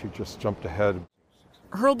gosh, you just jumped ahead.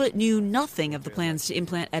 Hurlbut knew nothing of the plans to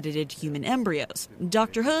implant edited human embryos.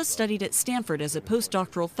 Dr. He studied at Stanford as a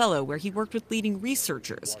postdoctoral fellow where he worked with leading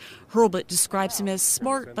researchers. Hurlbut describes him as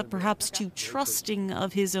smart but perhaps too trusting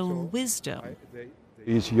of his own wisdom.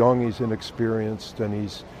 He's young, he's inexperienced, and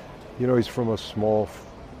he's from a small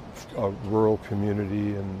rural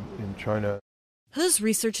community in China. He's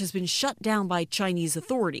research has been shut down by Chinese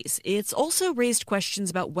authorities. It's also raised questions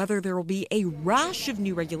about whether there will be a rash of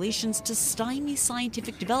new regulations to stymie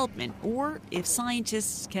scientific development, or if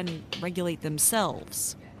scientists can regulate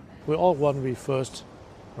themselves. We all want to be first,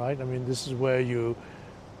 right? I mean, this is where you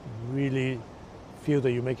really feel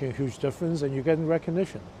that you're making a huge difference and you're getting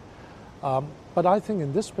recognition. But I think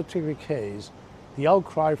in this particular case, the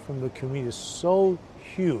outcry from the community is so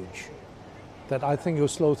huge that I think it will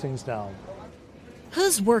slow things down.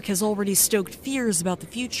 He's work has already stoked fears about the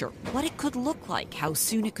future, what it could look like, how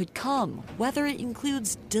soon it could come, whether it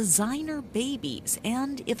includes designer babies,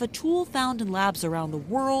 and if a tool found in labs around the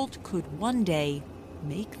world could one day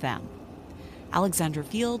make them. Alexandra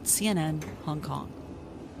Field, CNN, Hong Kong.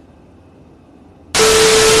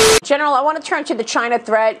 General, I want to turn to the China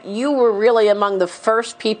threat. You were really among the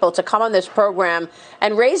first people to come on this program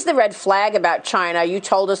and raise the red flag about China. You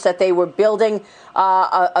told us that they were building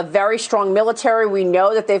a very strong military. We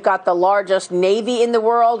know that they've got the largest Navy in the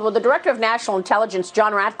world. Well, the Director of National Intelligence,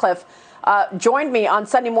 John Ratcliffe, joined me on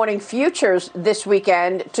Sunday Morning Futures this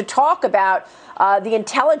weekend to talk about the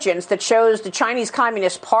intelligence that shows the Chinese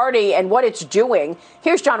Communist Party and what it's doing.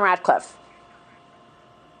 Here's John Ratcliffe.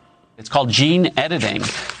 It's called gene editing.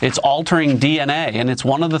 It's altering DNA, and it's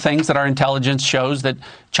one of the things that our intelligence shows that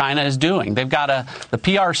China is doing. They've got the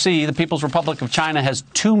PRC, the People's Republic of China, has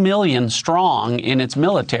 2 million strong in its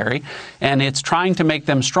military, and it's trying to make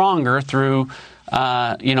them stronger through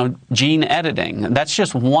gene editing. And that's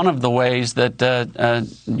just one of the ways that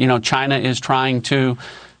China is trying to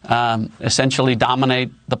essentially dominate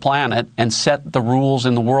the planet and set the rules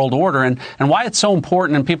in the world order. And why it's so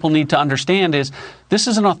important and people need to understand is this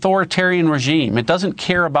is an authoritarian regime. It doesn't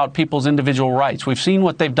care about people's individual rights. We've seen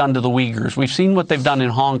what they've done to the Uyghurs. We've seen what they've done in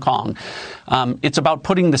Hong Kong. It's about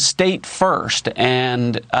putting the state first.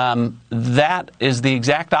 And that is the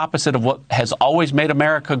exact opposite of what has always made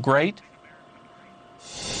America great.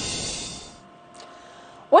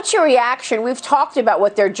 What's your reaction? We've talked about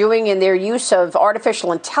what they're doing in their use of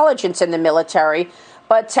artificial intelligence in the military,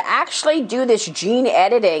 but to actually do this gene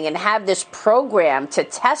editing and have this program to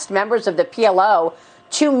test members of the PLO,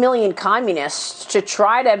 2 million communists, to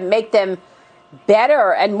try to make them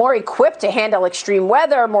better and more equipped to handle extreme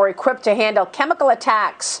weather, more equipped to handle chemical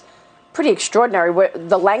attacks. Pretty extraordinary,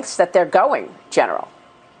 the lengths that they're going, General.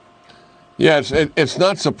 Yeah, it's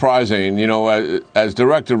not surprising. You know, as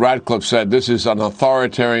Director Ratcliffe said, this is an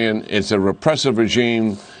authoritarian, it's a repressive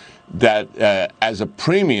regime that, as a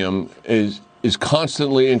premium, is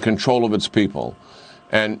constantly in control of its people.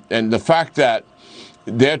 And the fact that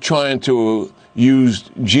they're trying to use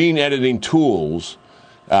gene editing tools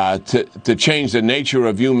to change the nature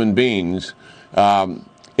of human beings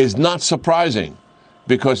is not surprising,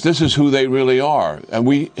 because this is who they really are. And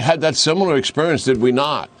we had that similar experience, did we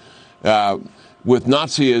not? With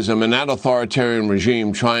Nazism and that authoritarian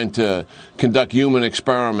regime trying to conduct human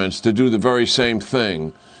experiments to do the very same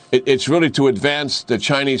thing. It's really to advance the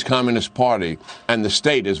Chinese Communist Party, and the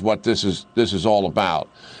state is what this is all about.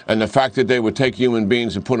 And the fact that they would take human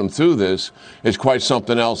beings and put them through this is quite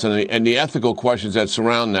something else. And the ethical questions that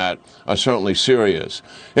surround that are certainly serious.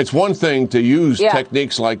 It's one thing to use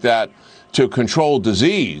techniques like that to control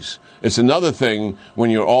disease. It's another thing when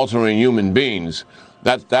you're altering human beings.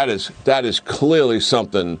 That is clearly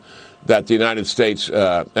something that the United States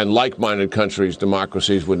and like-minded countries,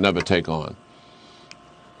 democracies, would never take on.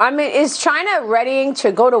 I mean, is China readying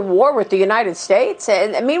to go to war with the United States?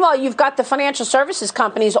 And meanwhile, you've got the financial services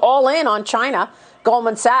companies all in on China.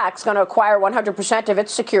 Goldman Sachs going to acquire 100% of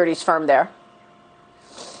its securities firm there.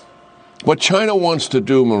 What China wants to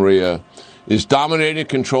do, Maria, is dominate and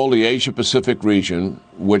control the Asia-Pacific region,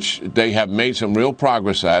 which they have made some real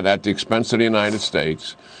progress at the expense of the United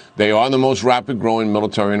States. They are the most rapid-growing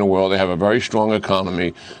military in the world. They have a very strong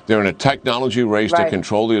economy. They're in a technology race to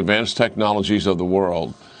control the advanced technologies of the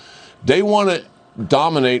world. They want to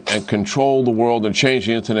dominate and control the world and change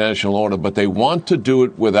the international order, but they want to do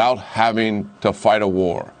it without having to fight a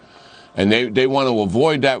war. And they want to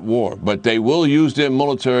avoid that war, but they will use their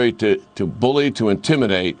military to bully, to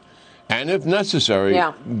intimidate, and if necessary,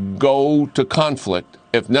 go to conflict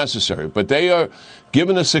if necessary. But they are,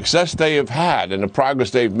 given the success they have had and the progress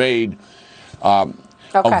they've made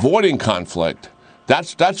avoiding conflict,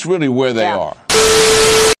 that's really where they are.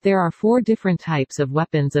 There are 4 different types of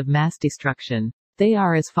weapons of mass destruction. They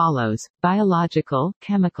are as follows: biological,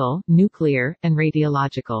 chemical, nuclear, and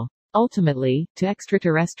radiological. Ultimately, to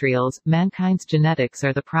extraterrestrials, mankind's genetics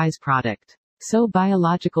are the prize product. So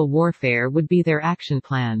biological warfare would be their action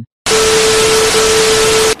plan.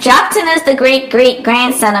 Joktan is the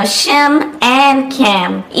great-great-grandson of Shem and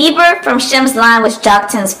Cam. Eber from Shem's line was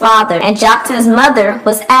Joktan's father, and Joktan's mother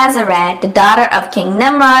was Azarad, the daughter of King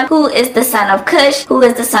Nimrod, who is the son of Cush, who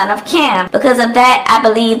is the son of Cam. Because of that, I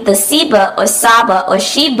believe the Seba or Saba or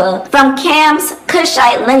Sheba from Cam's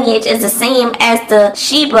Cushite lineage is the same as the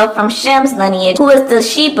Sheba from Shem's lineage, who is the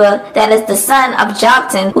Sheba that is the son of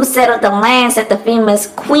Joktan, who settled the lands that the famous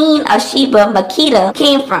Queen of Sheba, Makeda,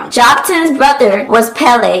 came from. Joktan's brother was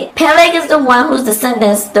Peleg. Peleg is the one whose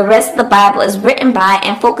descendants the rest of the Bible is written by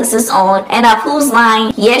and focuses on, and of whose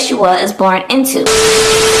line Yeshua is born into.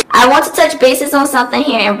 I want to touch bases on something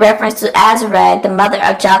here in reference to Azarad, the mother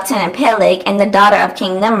of Joktan and Peleg, and the daughter of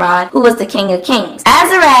King Nimrod, who was the king of kings.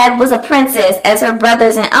 Azarad was a princess, as her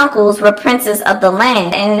brothers and uncles were princes of the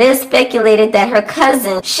land, and it is speculated that her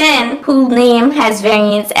cousin Shin, whose name has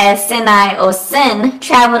variants as Sinai or Sin,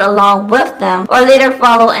 traveled along with them, or later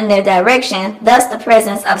followed in their direction, thus the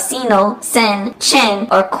presence of Sino, Sin, Chin,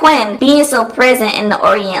 or Quin being so present in the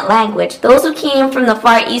Orient language. Those who came from the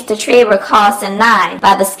Far East to trade were called Sinai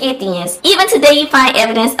by the Scythians. Even today you find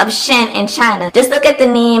evidence of Shin in China. Just look at the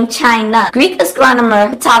name China. Greek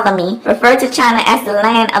astronomer Ptolemy referred to China as the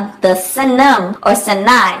land of the Sinim or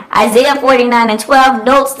Sinai. Isaiah 49:12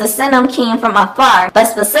 notes the Sinim came from afar, but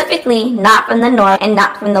specifically not from the north and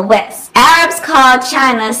not from the west. Arabs called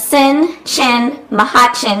China Sin, Chin,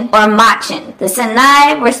 Mahachin, or Machin. The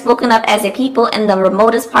Sinai were spoken of as a people in the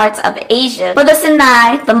remotest parts of Asia. For the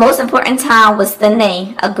Sinai, the most important town was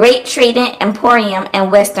Thanei, a great trading emporium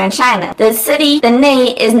in western China. The city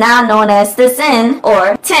Thanei is now known as Tisin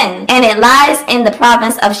or Tin, and it lies in the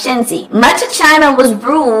province of Shenzi. Much of China was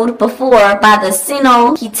ruled before by the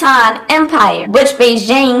Sino-Khitan Empire, which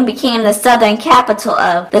Beijing became the southern capital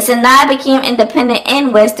of. The Sinai became independent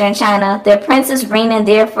in western China, their princes reigning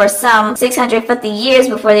there for some 650 years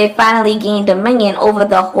before they finally gained dominion over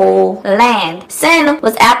the whole land. Sin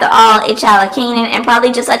was after all a child of Canaan, and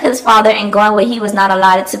probably just like his father and going where he was not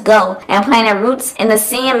allotted to go, and planted roots in the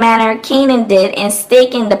same manner Canaan did in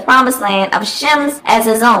staking the promised land of Shem's as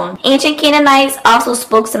his own. Ancient Canaanites also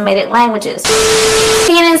spoke Semitic languages.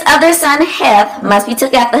 Canaan's other son Heth must be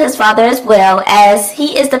took after his father as well, as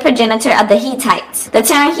he is the progenitor of the Hittites. The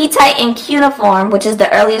term Hittite in cuneiform, which is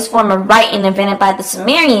the earliest form of writing invented by the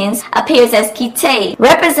Sumerians, appears as Kitay,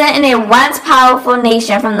 representing a once powerful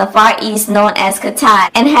nation from the Far East known as Katai,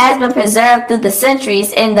 and has been preserved through the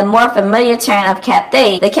centuries in the more familiar term of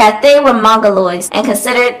Cathay. The Cathay were Mongoloids and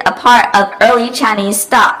considered a part of early Chinese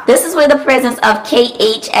stock. This is where the presence of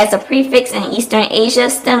KH as a prefix in Eastern Asia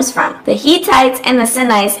stems from. The Hittites and the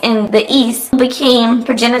Sinites in the East became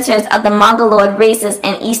progenitors of the Mongoloid races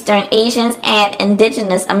in Eastern Asians and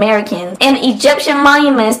indigenous Americans. In Egyptian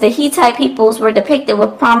monuments, the Hittite peoples were depicted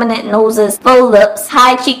with prominent noses, full lips,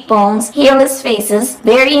 high cheekbones, hairless faces,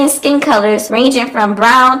 varying skin colors ranging from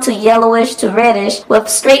brown to yellowish to reddish, with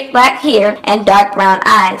straight black hair and dark brown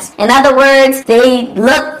eyes. In other words, they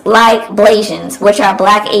look like Blasians, which are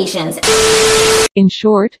black Asians. In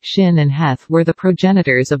short, Shin and Heth were the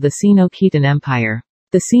progenitors of the Sino-Khitan Empire.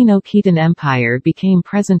 The Sino-Khitan Empire became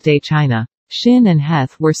present-day China. Shin and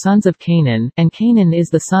Heth were sons of Canaan, and Canaan is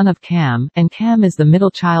the son of Cam, and Cam is the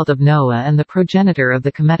middle child of Noah and the progenitor of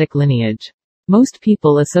the Kemetic lineage. Most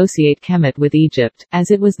people associate Kemet with Egypt,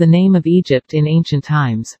 as it was the name of Egypt in ancient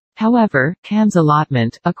times. However, Cam's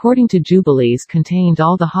allotment, according to Jubilees, contained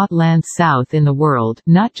all the hot lands south in the world,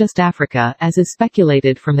 not just Africa, as is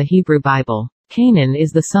speculated from the Hebrew Bible. Canaan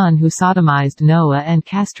is the son who sodomized Noah and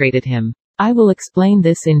castrated him. I will explain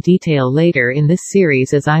this in detail later in this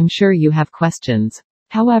series, as I'm sure you have questions.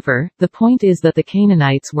 However, the point is that the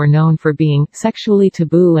Canaanites were known for being sexually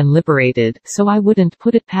taboo and liberated, so I wouldn't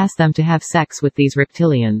put it past them to have sex with these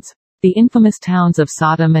reptilians. The infamous towns of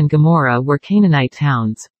Sodom and Gomorrah were Canaanite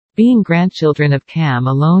towns. Being grandchildren of Cam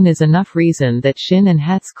alone is enough reason that Shin and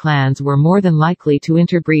Heth's clans were more than likely to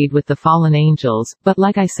interbreed with the fallen angels, but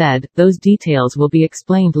like I said, those details will be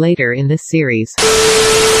explained later in this series.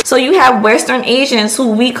 So you have Western Asians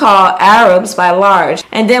who we call Arabs by large,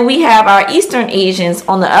 and then we have our Eastern Asians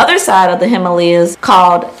on the other side of the Himalayas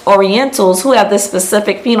called Orientals, who have this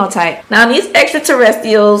specific phenotype. Now these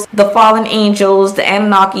extraterrestrials, the fallen angels, the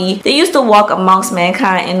Anunnaki, they used to walk amongst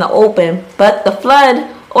mankind in the open, but the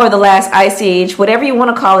flood or the last ice age, whatever you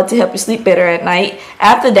want to call it to help you sleep better at night,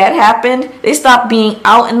 after that happened, they stopped being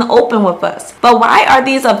out in the open with us. But why are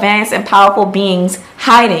these advanced and powerful beings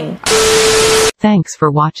hiding? Thanks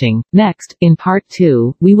for watching. Next, in part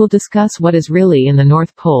 2, we will discuss what is really in the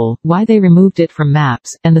North Pole, why they removed it from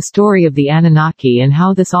maps, and the story of the Anunnaki and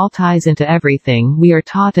how this all ties into everything we are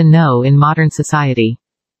taught and know in modern society.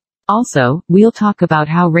 Also, we'll talk about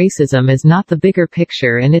how racism is not the bigger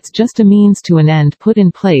picture and it's just a means to an end put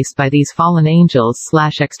in place by these fallen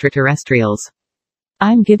angels/extraterrestrials.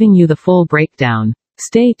 I'm giving you the full breakdown.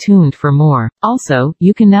 Stay tuned for more. Also,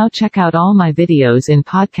 you can now check out all my videos in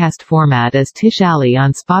podcast format as Tish Alley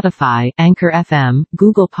on Spotify, Anchor FM,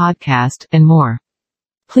 Google Podcast, and more.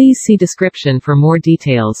 Please see description for more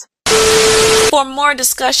details. For more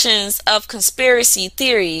discussions of conspiracy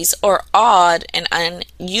theories or odd and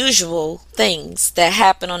unusual things that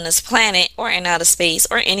happen on this planet or in outer space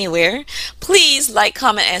or anywhere, please like,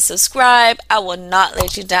 comment, and subscribe. I will not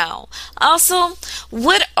let you down. Also,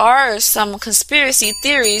 what are some conspiracy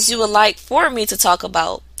theories you would like for me to talk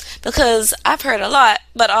about? Because I've heard a lot,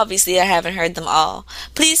 but obviously I haven't heard them all.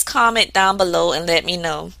 Please comment down below and let me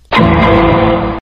know.